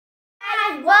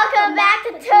guys, welcome back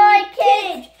to Toy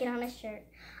Kids. Get on his shirt.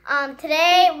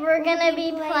 Today we're gonna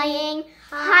be playing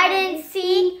hide and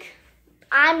seek.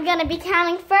 I'm gonna be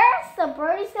counting first, so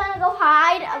Brody's gonna go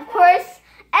hide. Of course,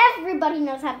 everybody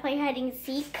knows how to play hide and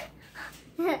seek.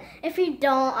 If you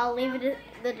don't, I'll leave it in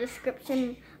the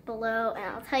description below and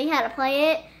I'll tell you how to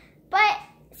play it. But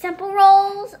simple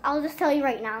roles, I'll just tell you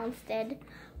right now instead.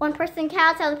 One person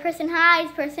counts, the other person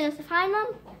hides, person has to find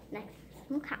them, next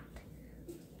person will count.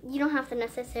 You don't have to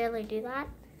necessarily do that.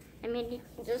 I mean,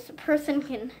 just a person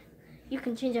can, you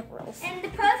can change up rules. And the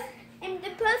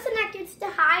person that gets to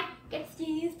hide gets to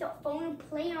use the phone and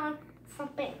play on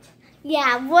something.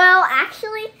 Yeah, well,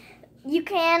 actually, you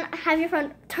can have your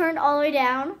phone turned all the way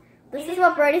down. This is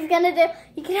what Brody's gonna do.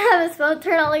 You can have his phone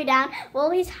turned all the way down. While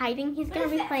he's hiding, he's gonna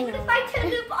be playing. What if I turn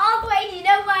it up all the way, you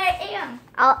know where I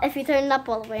am? If you turn it up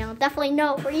all the way, I'll definitely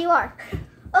know where you are.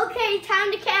 Okay,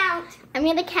 time to count. I'm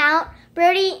gonna count.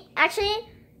 Brody, actually,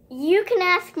 you can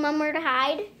ask Mom where to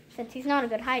hide, since he's not a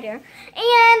good hider.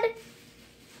 And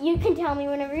you can tell me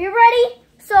whenever you're ready.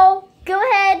 So, go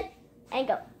ahead and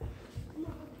go.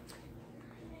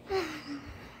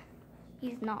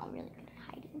 He's not really good at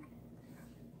hiding.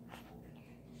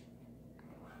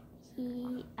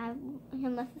 He'll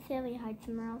necessarily hide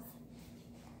somewhere else.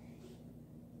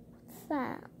 What's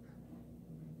that?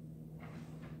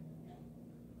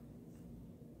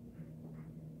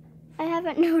 I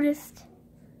haven't noticed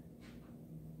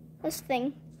this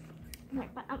thing.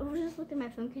 I was just looking at my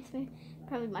phone case.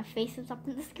 Probably my face is up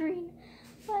in the screen.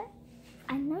 But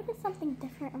I noticed something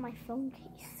different in my phone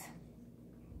case.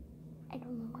 I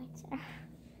don't know why it's there.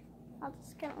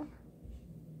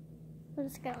 We're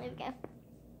just gonna leave it go.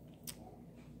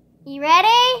 You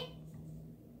ready?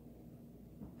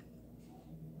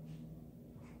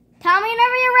 Tell me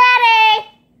whenever you're ready.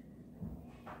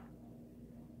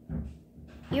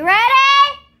 You ready?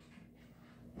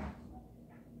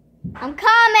 I'm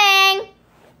coming.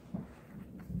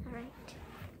 All right.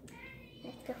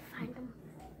 Let's go find them.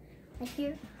 I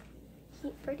hear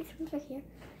Brody's room's right here.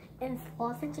 And his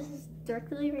closet just is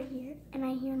directly right here. And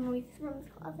I hear noises from his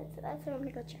closet, so that's what I'm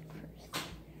gonna go check first.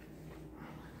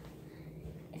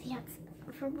 Is he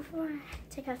outside? Before I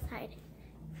check outside,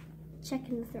 check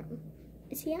in this room.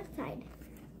 Is he outside?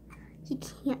 He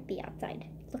can't be outside.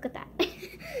 Look at that.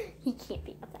 He can't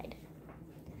be outside.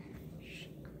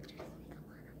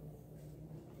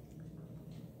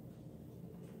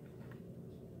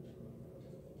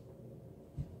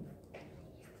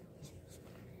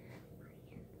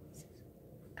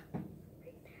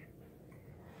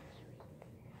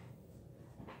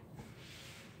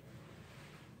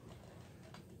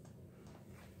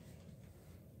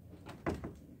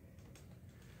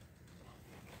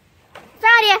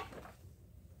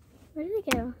 Where did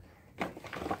he go?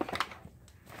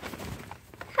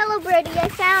 Hello, Brody. I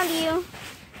found you.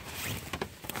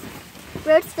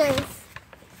 Roadsters.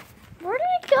 Where did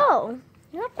he go?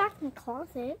 You're not back in the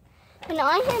closet. And now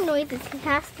I hear noises. He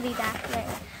has to be back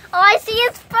there. Oh, I see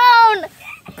his phone.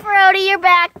 Brody, you're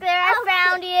back there. I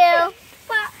found you.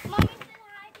 But Mommy said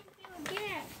hide and you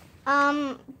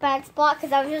again. Bad spot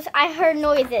because I heard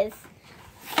noises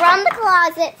from the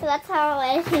closet, so that's how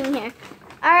I came here.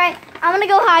 All right, I'm gonna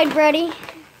go hide, Brody.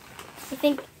 You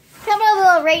think? Comment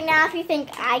below right now if you think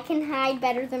I can hide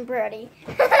better than Brody.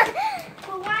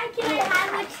 Well, why can't I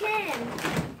hide with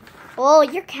him? Oh,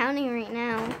 you're counting right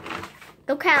now.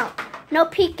 Go count. No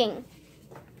peeking.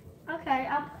 Okay,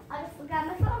 I'll just look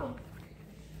at my phone.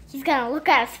 He's gonna look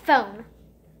at his phone.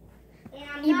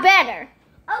 And You better.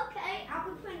 Okay, I'll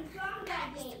be putting phone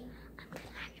back in.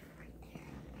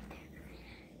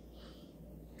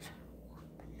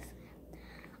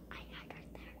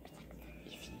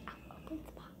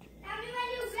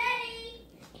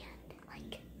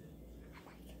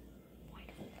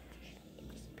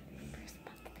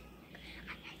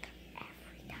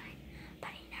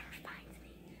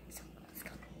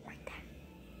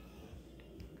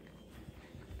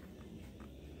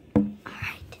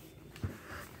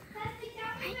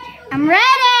 I'm ready.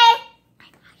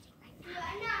 I'm hiding right now. You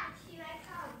are not. Here I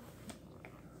come.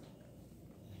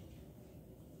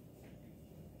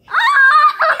 Oh!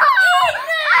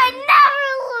 I never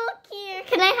look here.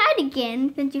 Can I hide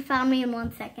again since you found me in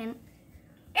 1 second?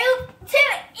 It was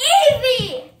too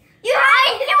easy. You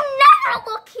never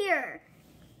look here.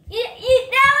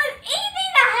 That was easy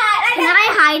to hide. Can I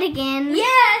hide again?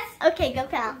 Yes. Okay, go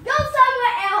count. Go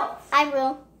somewhere else. I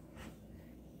will.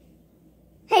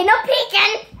 Hey, no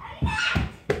peeking.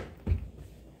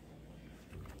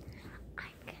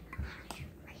 I'm gonna hide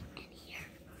right in here.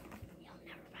 You'll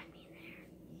never find me there.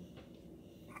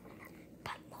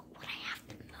 But look what I have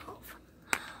to move.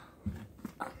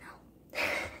 Oh no.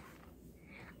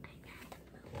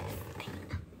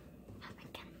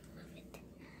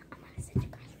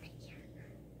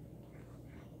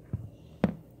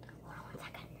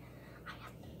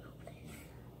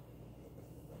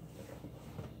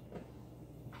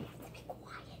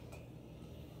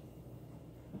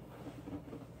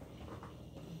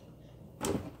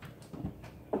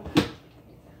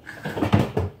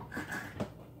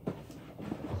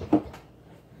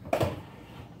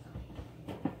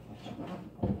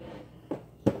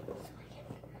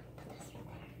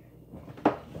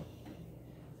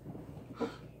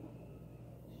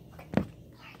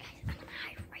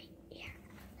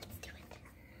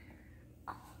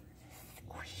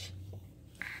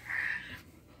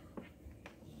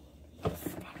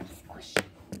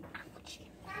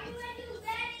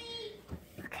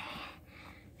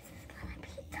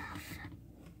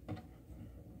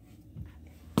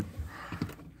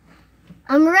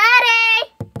 I'm ready.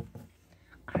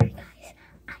 Alright, guys.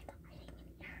 I'm hiding in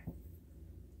here.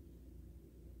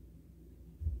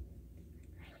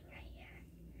 Hiding right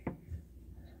here.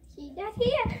 She's not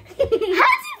here. How did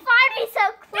you find me so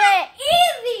quick?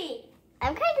 Easy.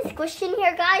 I'm kind of squished in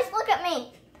here, guys. Look at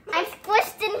me. I'm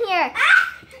squished in here.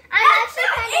 I'm actually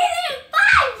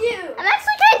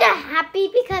kind of happy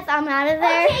because I'm out of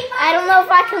there. Okay, I don't know if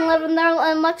I can live in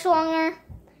there much longer.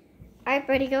 All right,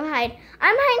 Birdie, go hide.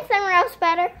 I'm hiding somewhere else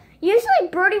better. Usually,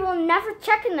 Birdie will never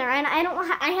check in there, and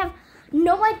I have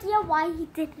no idea why he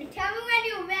didn't. Tell me when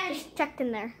you're ready. Just checked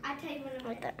in there. I'll tell you when I'm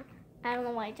Right ready. there. I don't know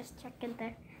why I just checked in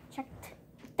there. Checked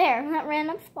there in that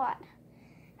random spot.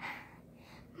 I'm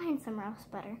hiding somewhere else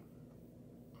better.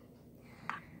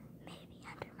 Maybe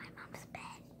under my mom's bed.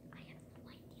 I have no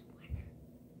idea where.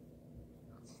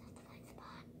 I'll just have to find a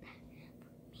spot for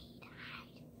me to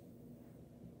hide.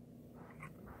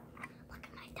 Look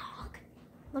at my dog.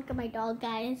 Look at my dog,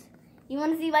 guys. You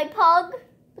want to see my pug?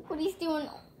 Look what he's doing.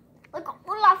 Look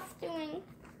what Olaf's doing.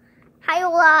 Hi,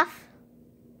 Olaf.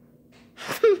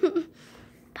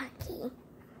 Punky.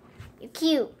 You're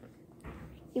cute.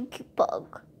 You cute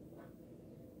pug.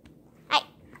 Hi.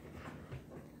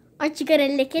 Aren't you gonna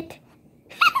lick it?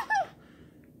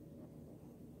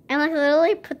 I like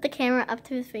literally put the camera up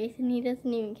to his face and he doesn't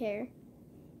even care.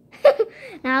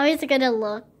 Now he's gonna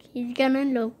look. He's gonna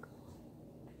look.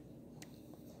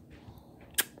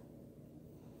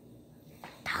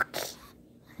 Doggy.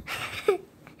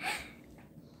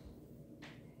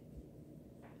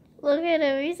 Look at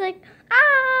him. He's like,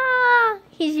 ah!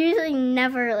 He's usually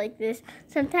never like this.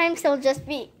 Sometimes he'll just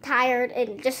be tired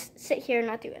and just sit here and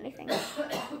not do anything.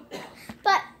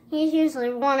 But he's usually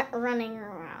running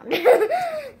around.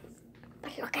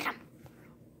 But look at him.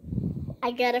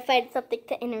 I gotta find something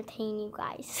to entertain you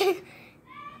guys.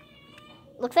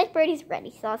 Looks like Birdie's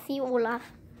ready, so I'll see you, Olaf.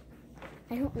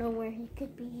 I don't know where he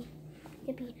could be. He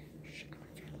could be. Shh, I'm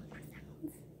gonna try to look for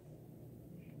sounds.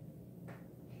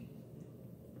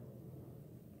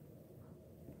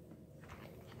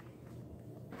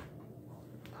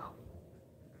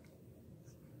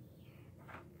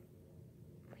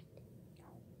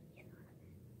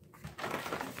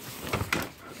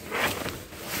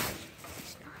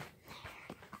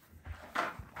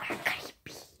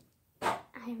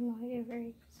 I have no idea where he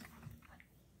is.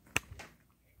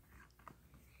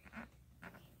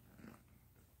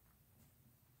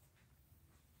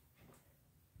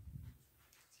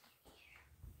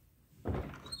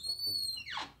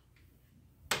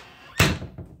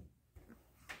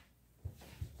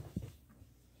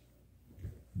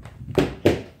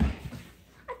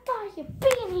 I thought you'd be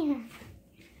in here.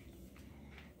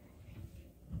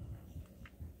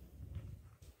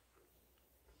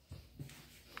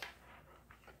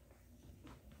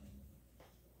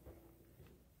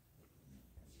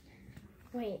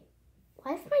 Wait,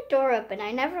 why is my door open?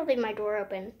 I never leave my door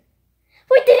open.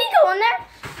 Wait, did he go in there?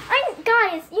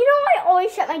 Guys, you know I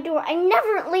always shut my door. I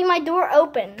never leave my door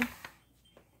open.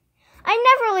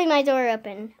 I never leave my door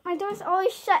open. My door's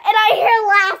always shut, and I hear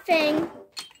laughing.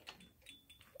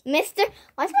 Mister,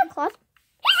 why is my closet?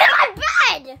 He's in my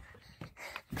bed!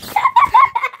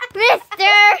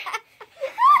 Mister!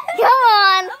 Come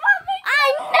on!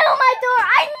 I know my door.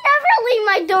 I never leave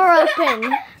my door open.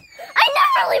 I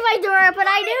never leave my door open.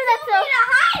 I knew that. So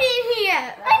hide in here.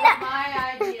 That's my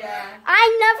idea. I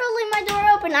never leave my door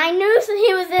open. I knew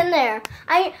he was in there.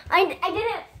 I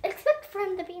didn't expect for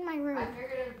him to be in my room. I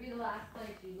figured it would be the last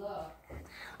place you look.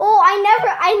 Oh, I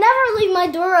never leave my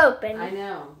door open. I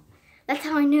know. That's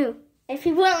how I knew. If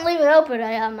he wouldn't leave it open,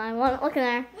 I wasn't looking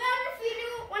there. Well, if you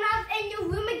knew when I was in your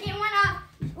room again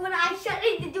when I shut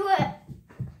the door.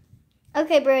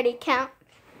 Okay, Birdie, count.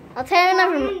 I'll tell you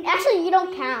whenever. Actually, you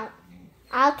don't count.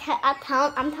 I'll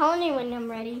count. I'm telling you when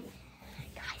I'm ready.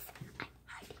 Guys, I'm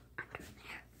hiding under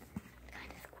there. It's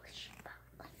kind of squishy, but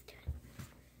let's do it.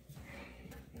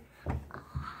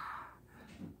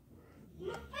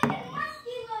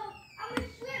 I'm a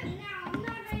swim now. I'm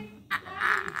not trying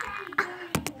to go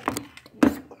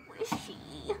anymore. Squishy.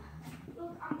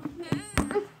 Look, I'm not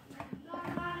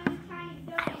trying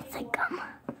to go I don't think I'm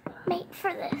made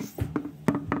for this.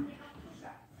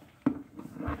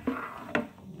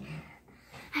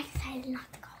 I decided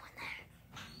not to go in there.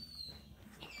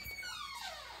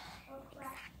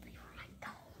 Exactly where I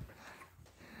go.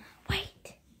 Wait.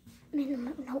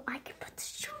 No, I can put the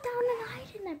shoe down and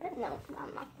hide in there, but no,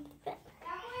 I'm not going to fit.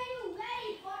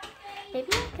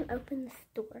 Maybe I can open this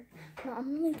door. No, I'm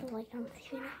going to leave the light on.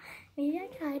 Maybe I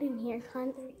can hide in here,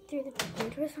 climb through the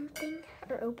gate or something,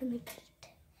 or open the gate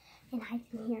and hide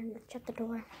in here and shut the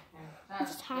door. I'll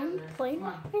just hide and play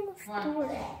behind this door.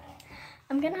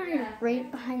 I'm gonna hide right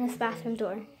behind this bathroom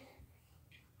door.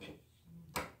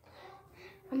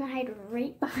 I'm gonna hide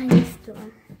right behind this door.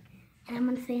 And I'm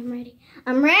gonna say I'm ready.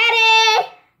 I'm ready!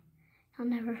 He'll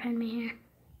never find me here.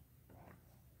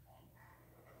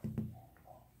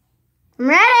 I'm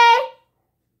ready!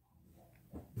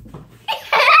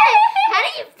 How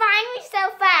did you find me so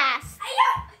fast?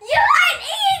 You lied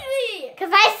easy!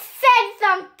 Because I said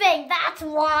something, that's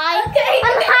why. Okay.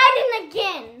 I'm hiding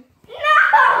again. No!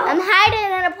 I'm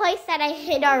hiding in a place that I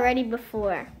hid already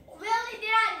before. Really did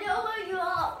I know where you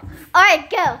are? Alright,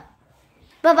 go.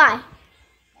 Bye-bye.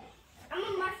 I'm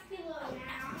a muscular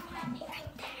now.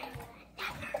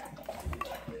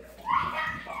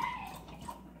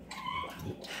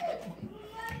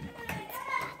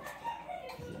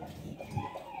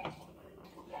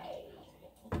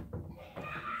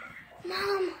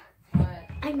 Mom, What?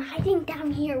 I'm hiding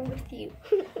down here with you.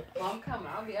 Mom, come.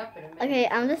 I'll be up in a minute. Okay,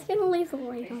 I'm just gonna leave the Are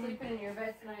light you on. sleeping in your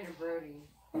bed tonight or Brody?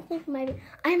 I think maybe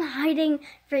I'm hiding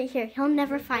right here. He'll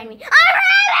never find me. I'm ready!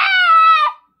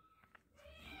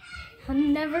 He'll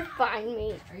never find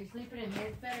me. Are you sleeping in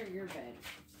his bed or your bed?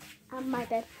 On my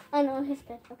bed. Oh no, his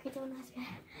bed. Okay, don't ask me. Are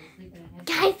you sleeping in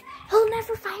his Guys, he'll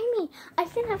never find me. I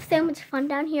can have so much fun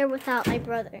down here without my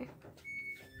brother.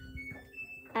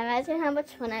 Imagine how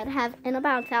much fun I'd have in a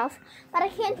bounce house. But I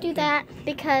can't do that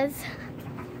because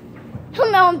he'll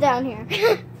know I'm down here.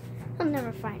 He'll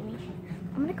never find me.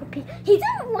 I'm gonna go pee. He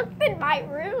just looked in my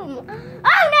room.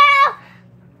 Oh no!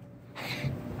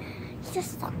 He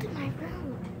just looked in my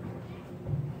room.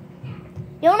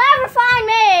 You'll never find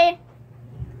me.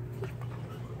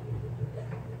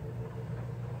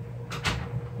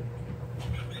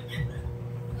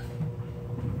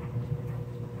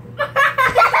 How do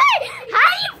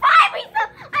you find me?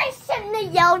 I shouldn't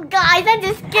have yelled, guys. I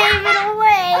just gave it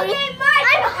away. Okay,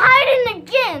 I'm hiding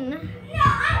again.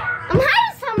 I'm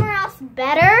hiding somewhere else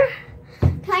better.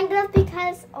 Kind of,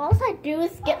 because all I do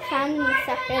is get found in a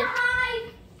second.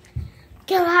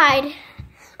 Go hide.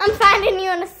 I'm finding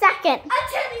you in a second. I'll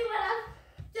tell you what I've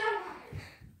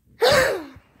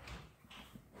done.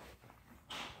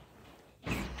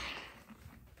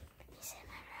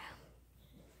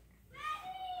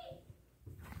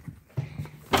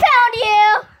 Found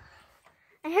you.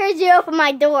 I heard you open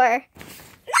my door.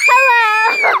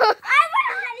 Hello. I want to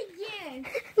hide again.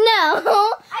 No.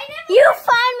 You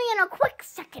find me in a quick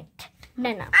second. No.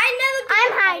 I never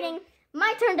I'm hiding.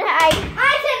 My turn to hide.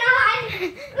 I cannot.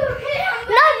 Okay,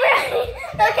 No, Brady.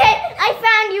 Okay, I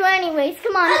found you anyways.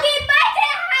 Come on. Okay, my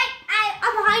turn to hide.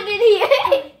 I'm hiding here.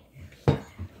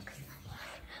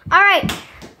 All right.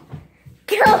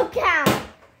 Go count.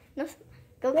 No,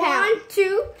 go count. 1,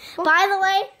 2. By the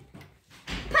way,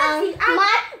 Pussy,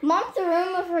 my mom's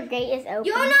room with her gate is open.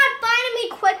 you're not finding me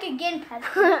quick again,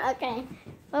 Pussy. Okay.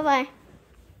 Bye-bye.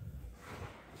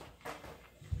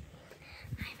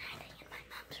 I'm hiding in my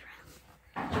mom's room.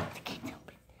 The gate's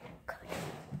open. Good.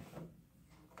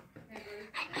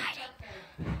 I'm hiding.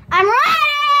 I'm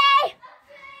ready!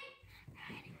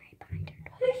 Hiding right behind her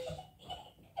door.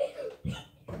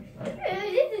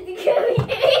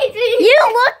 You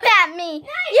looked at me.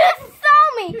 You saw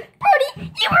me. Brody,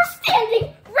 you were standing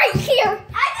right here.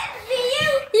 I didn't see you.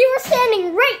 You were standing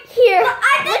right here.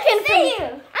 I didn't see you.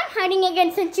 I'm hiding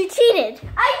again since you cheated.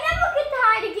 I never get to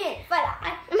hide again. But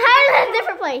I'm hiding in a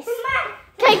different place. Mom,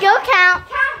 Okay, go count.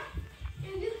 count.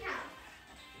 And you count.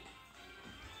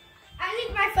 I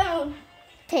need my phone.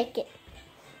 Take it.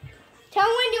 Tell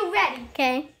me when you're ready.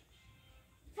 Okay.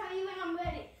 Tell me when I'm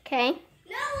ready. Okay.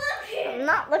 No, look here. I'm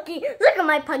not looking. Look at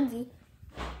my pugsy.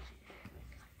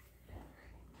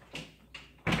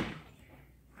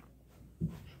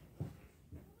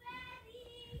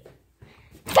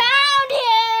 Found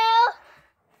you.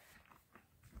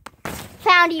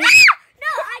 Found you. No,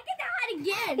 I get to hide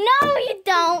again. No, you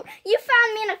don't. You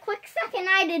found me in a quick second.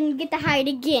 I didn't get to hide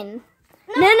again.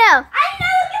 No. I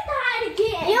never get to hide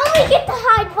again. You only get to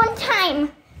hide one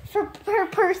time per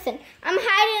person. I'm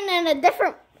hiding in a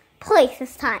different place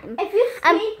this time. If you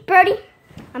see, Brody,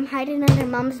 I'm hiding under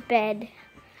Mom's bed.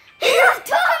 you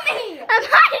told me. I'm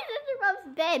hiding under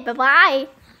Mom's bed. Bye-bye.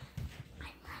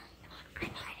 I'm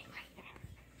hiding right there.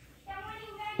 Tell me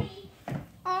when you're ready.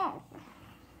 Oh.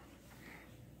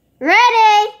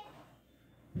 Ready?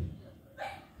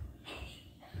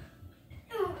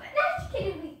 Ooh, that's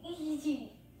gonna be easy.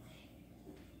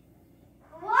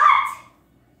 What?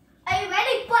 Are you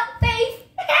ready, butt face?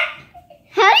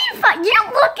 How do you find?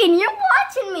 You're looking. You're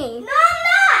watching me. No,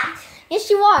 I'm not. Yes,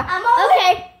 you are. I'm over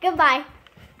okay. Goodbye.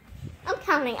 I'm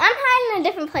counting. I'm hiding in a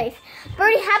different place.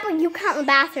 Birdie, how about you count the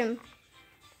bathroom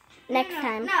next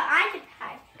time? No, I can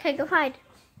hide. Okay, go hide.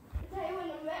 Tell you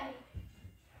when I'm ready.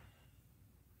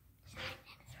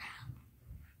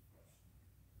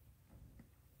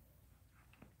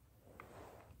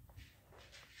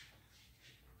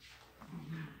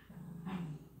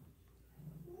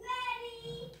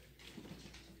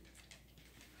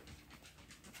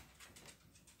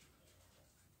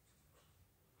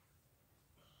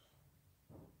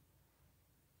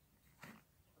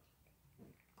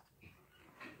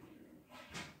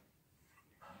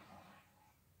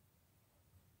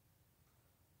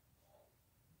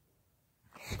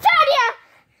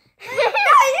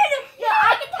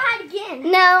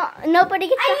 nobody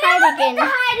gets to hide again. I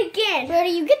hide again. Brody,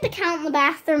 you get to count in the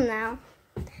bathroom now.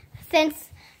 Since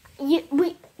we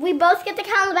both get to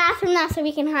count in the bathroom now, so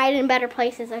we can hide in better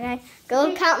places. Okay,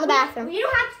 go count in the bathroom. You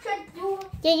don't have to shut the door.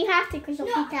 Yeah, you have to, because you'll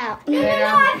peek out. No,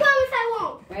 I promise I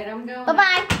won't. Wait, I'm going. Bye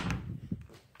bye.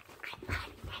 I'm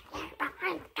hiding right there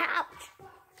behind the couch.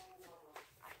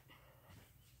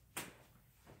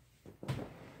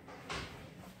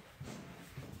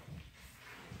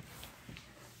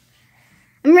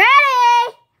 I'm ready.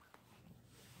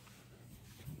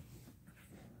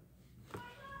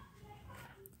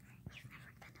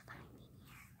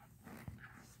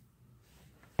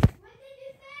 What did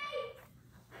you say?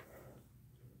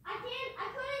 I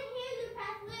couldn't hear you,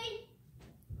 Kathleen.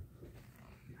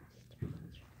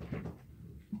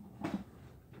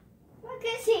 What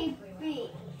could she be?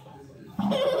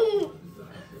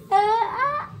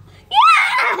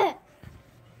 Yeah!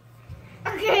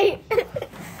 Okay.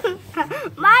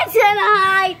 My turn to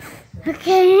hide.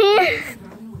 Okay.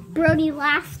 Brody,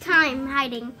 last time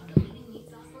hiding.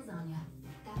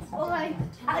 Okay,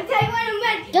 I'll tell you what I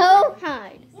meant. Go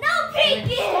hide. No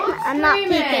peeking! I'm not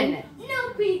Screaming. peeking.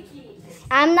 No peeking!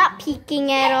 I'm not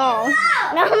peeking at all. No!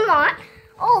 No, I'm not.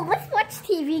 Oh, let's watch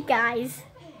TV, guys.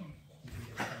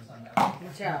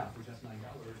 Watch out.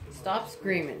 Stop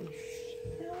screaming.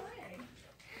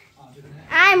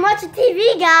 I'm watching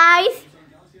TV, guys.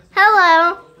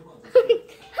 Hello.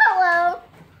 Hello.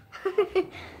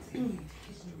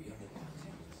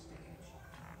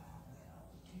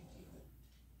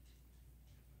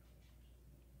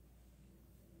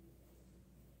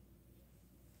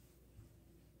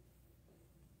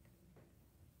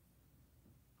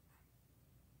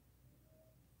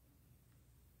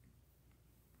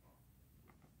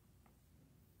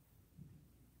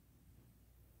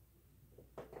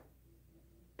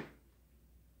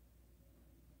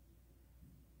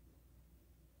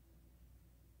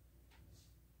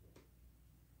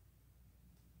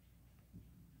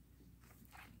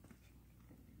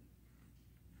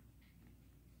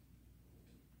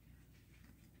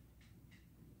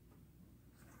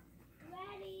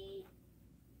 Ready?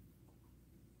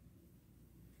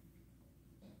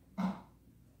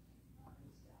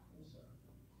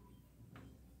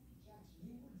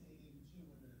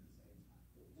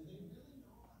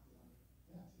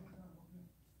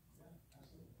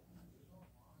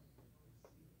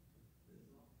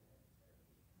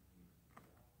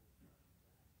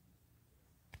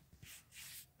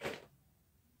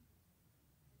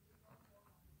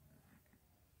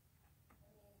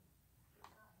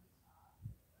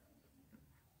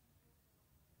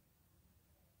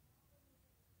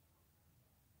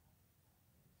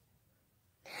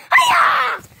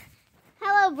 Hiya!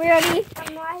 Hello, Brody.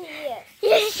 I'm not here.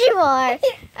 Yes, you are.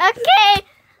 Okay.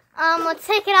 Let's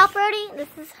take it out, Brody. This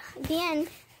is the end.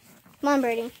 Come on,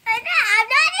 Brody. I'm not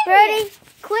Brody,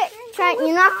 quit. Try.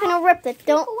 You're not gonna rip it.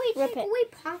 Don't rip it.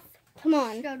 Wait, Pop. Come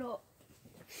on. Shut up.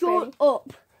 Brody. Shut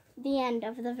up. The end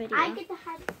of the video. I get to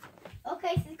hide.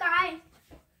 Okay, so guys.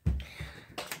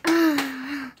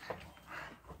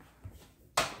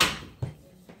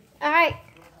 All right.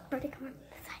 Brody, come on.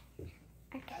 This side.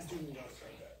 Okay.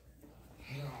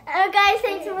 Guys,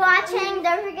 thanks for watching.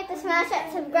 Don't forget to smash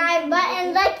that subscribe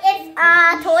button like it's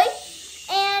a toy.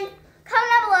 And comment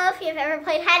down below if you've ever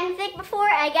played hide and seek before.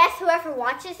 I guess whoever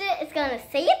watches it is going to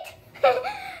say it.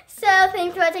 So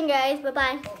thanks for watching, guys.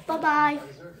 Bye-bye. Bye-bye.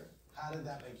 How did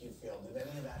that make you feel? Did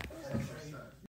any of that